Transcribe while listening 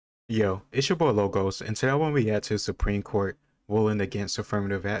Yo, it's your boy Logos, and today I want to react to the Supreme Court ruling against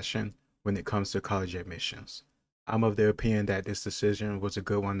affirmative action when it comes to college admissions. I'm of the opinion that this decision was a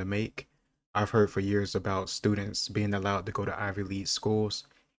good one to make. I've heard for years about students being allowed to go to Ivy League schools,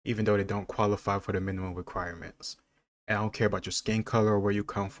 even though they don't qualify for the minimum requirements. And I don't care about your skin color or where you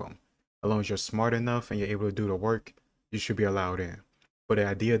come from. As long as you're smart enough and you're able to do the work, you should be allowed in. But the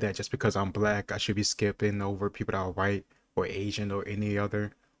idea that just because I'm black, I should be skipping over people that are white or Asian or any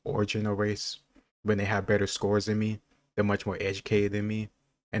other origin or race when they have better scores than me, they're much more educated than me,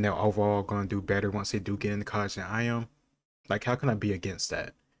 and they're overall going to do better once they do get into college than I am. Like, how can I be against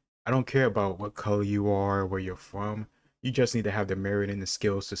that? I don't care about what color you are, where you're from. You just need to have the merit and the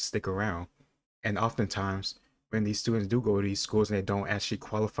skills to stick around. And oftentimes, when these students do go to these schools and they don't actually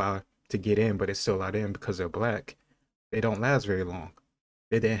qualify to get in, but they still allowed in because they're black, they don't last very long.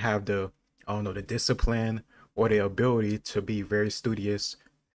 They didn't have the, I don't know, the discipline or the ability to be very studious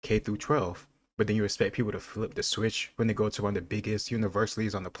K through 12, but then you expect people to flip the switch when they go to one of the biggest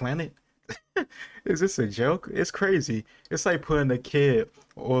universities on the planet? Is this a joke? It's crazy. It's like putting a kid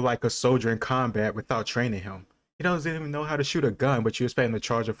or like a soldier in combat without training him. He doesn't even know how to shoot a gun, but you expect him to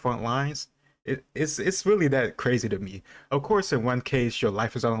charge the front lines? It's really that crazy to me. Of course, in one case, your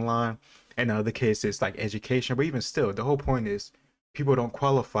life is on the line, and in other cases, it's like education. But even still, the whole point is people don't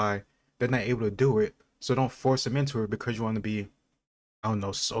qualify. They're not able to do it. So don't force them into it because you want to be, I don't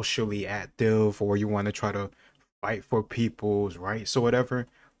know, socially active, or you want to try to fight for people's rights or whatever.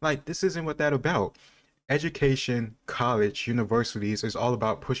 Like, this isn't what that about. Education, college, universities is all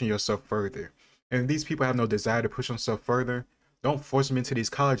about pushing yourself further. And if these people have no desire to push themselves further, don't force them into these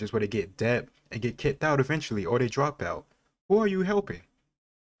colleges where they get debt and get kicked out eventually, or they drop out. Who are you helping?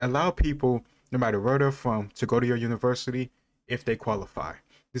 Allow people, no matter where they're from, to go to your university if they qualify.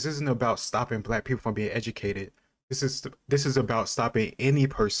 This isn't about stopping black people from being educated. This is about stopping any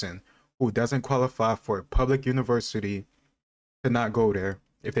person who doesn't qualify for a public university to not go there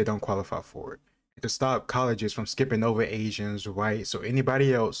if they don't qualify for it. And to stop colleges from skipping over Asians, whites, or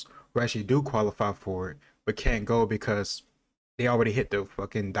anybody else who actually do qualify for it but can't go because they already hit the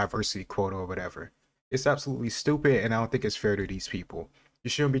fucking diversity quota or whatever. It's absolutely stupid, and I don't think it's fair to these people. You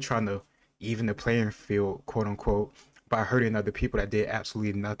shouldn't be trying to even the playing field, quote unquote, by hurting other people that did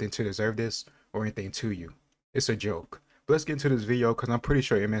absolutely nothing to deserve this or anything to you. It's a joke. But let's get into this video because I'm pretty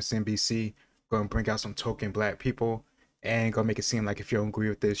sure MSNBC gonna bring out some token black people and gonna make it seem like if you don't agree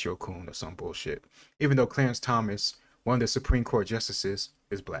with this, you're a coon or some bullshit. Even though Clarence Thomas, one of the Supreme Court justices,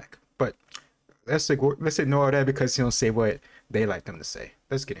 is black. But let's ignore that because he don't say what they like them to say.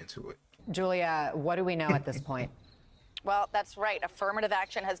 Let's get into it. Julia, what do we know at this point? Well, that's right. Affirmative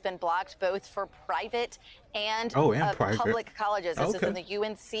action has been blocked both for private and, private. public colleges. This is Okay. in the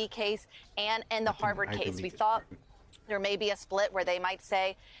UNC case and in the Harvard case. We thought there may be a split where they might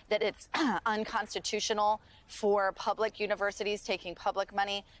say that it's unconstitutional for public universities taking public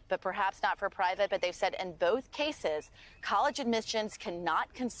money, but perhaps not for private. But they've said in both cases, college admissions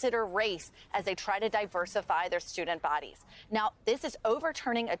cannot consider race as they try to diversify their student bodies. Now, this is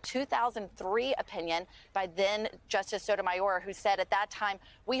overturning a 2003 opinion by then Justice Sotomayor, who said at that time,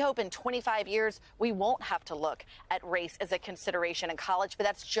 we hope in 25 years we won't have to look at race as a consideration in college, but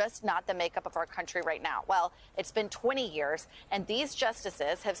that's just not the makeup of our country right now. Well, it's been 20 years, and these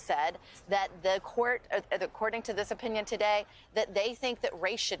justices have said that the court, according to this opinion today, that they think that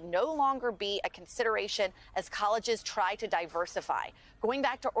race should no longer be a consideration as colleges try to diversify. Going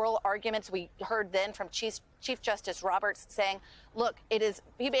back to oral arguments, we heard then from Chief Justice Roberts saying, look,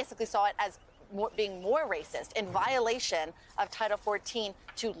 he basically saw it as being more racist in violation of Title 14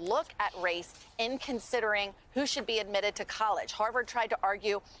 to look at race in considering who should be admitted to college. Harvard tried to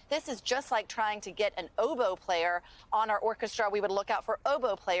argue this is just like trying to get an oboe player on our orchestra. We would look out for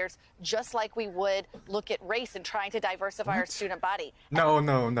oboe players just like we would look at race and trying to diversify our student body.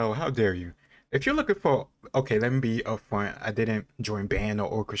 No. How dare you? If you're looking for, okay, let me be upfront. I didn't join band or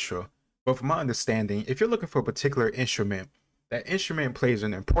orchestra. But from my understanding, if you're looking for a particular instrument, that instrument plays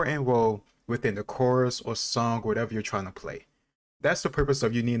an important role within the chorus or song, whatever you're trying to play. That's the purpose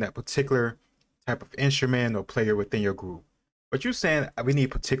of you needing that particular type of instrument or player within your group. But you saying we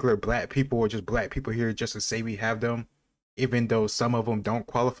need particular black people or just black people here just to say we have them, even though some of them don't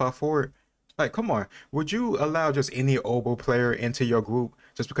qualify for it? Like, come on. Would you allow just any oboe player into your group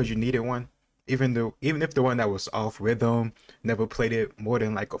just because you needed one? Even if the one that was off rhythm never played it more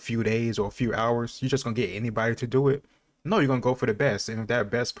than like a few days or a few hours, you're just gonna get anybody to do it? No, you're gonna go for the best, and if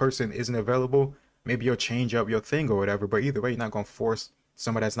that best person isn't available, maybe you'll change up your thing or whatever. But either way, you're not gonna force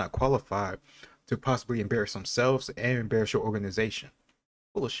somebody that's not qualified to possibly embarrass themselves and embarrass your organization.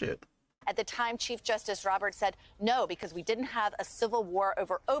 Full of shit. At the time, Chief Justice Roberts said no, because we didn't have a civil war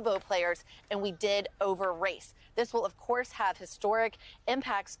over oboe players, and we did over race. This will, of course, have historic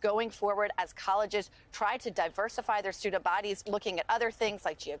impacts going forward as colleges try to diversify their student bodies, looking at other things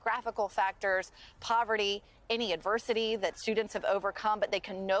like geographical factors, poverty, any adversity that students have overcome, but they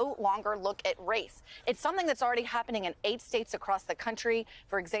can no longer look at race. It's something that's already happening in 8 states across the country.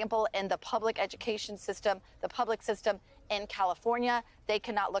 For example, in the public education system, the public system in California, they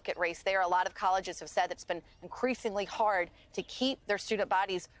cannot look at race there. A lot of colleges have said it's been increasingly hard to keep their student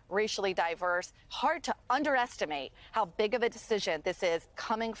bodies racially diverse. Hard to underestimate how big of a decision this is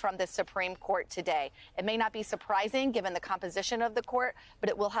coming from the Supreme Court today. It may not be surprising given the composition of the court, but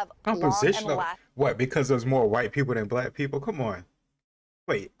it will have long and lasting. What, because there's more white people than black people? Come on.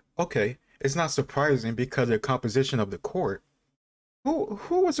 Wait, okay. It's not surprising because of the composition of the court. Who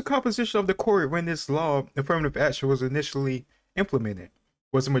was the composition of the court when this law, affirmative action, was initially implemented?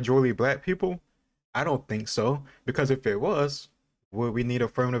 Was the majority black people? I don't think so. Because if it was, would we need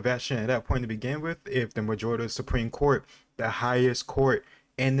affirmative action at that point to begin with? If the majority of the Supreme Court, the highest court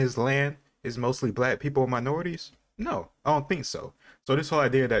in this land, is mostly black people and minorities? No, I don't think so. So this whole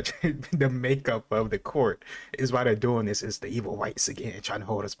idea that the makeup of the court is why they're doing this is the evil whites again, trying to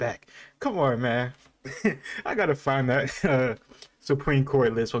hold us back. Come on, man. I gotta find that Supreme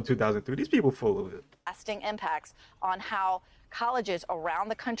Court list from 2003. These people full of it. Lasting impacts on how colleges around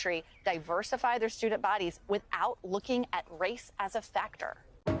the country diversify their student bodies without looking at race as a factor.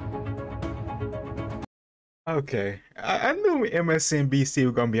 Okay, I knew MSNBC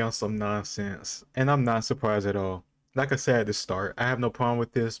were gonna be on some nonsense, and I'm not surprised at all. Like I said at the start, I have no problem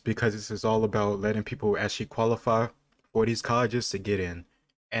with this because this is all about letting people actually qualify for these colleges to get in.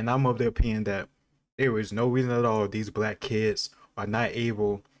 And I'm of the opinion that there is no reason at all these black kids are not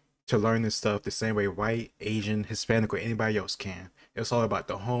able to learn this stuff the same way white, Asian, Hispanic, or anybody else can. It's all about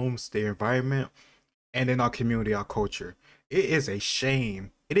the homes, their environment, and in our community, our culture. It is a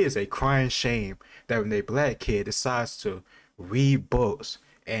shame. It is a crying shame that when a black kid decides to read books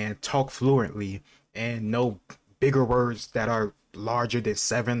and talk fluently and know bigger words that are larger than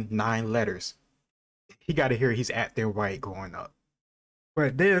 7, 9 letters, he got to hear he's acting white growing up.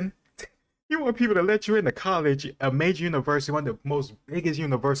 But then you want people to let you into college, a major university, one of the most biggest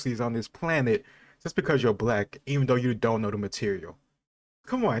universities on this planet, just because you're black, even though you don't know the material.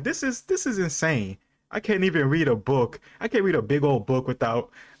 Come on, this is insane. I can't even read a book. I can't read a big old book without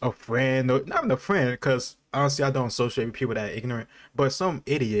a friend, or not even a friend, because honestly, I don't associate with people that are ignorant. But some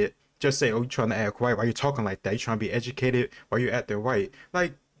idiot just say, "Oh, you're trying to act white. Why are you talking like that? You're trying to be educated. Why are you acting white?"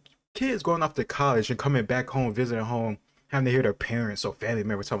 Like, kids going off to college and coming back home, visiting home, having to hear their parents or family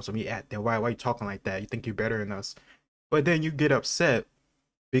members talking to me acting white. Why are you talking like that? You think you're better than us? But then you get upset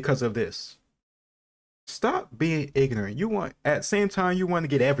because of this. Stop being ignorant. You want, at the same time, you want to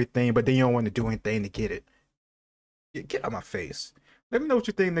get everything, but then you don't want to do anything to get it. Get out of my face. Let me know what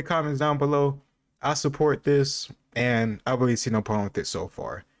you think in the comments down below. I support this, and I really see no problem with it so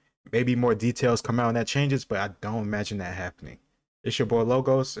far. Maybe more details come out and that changes, but I don't imagine that happening. It's your boy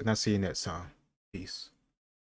Logos, and I'll see you next time. Peace.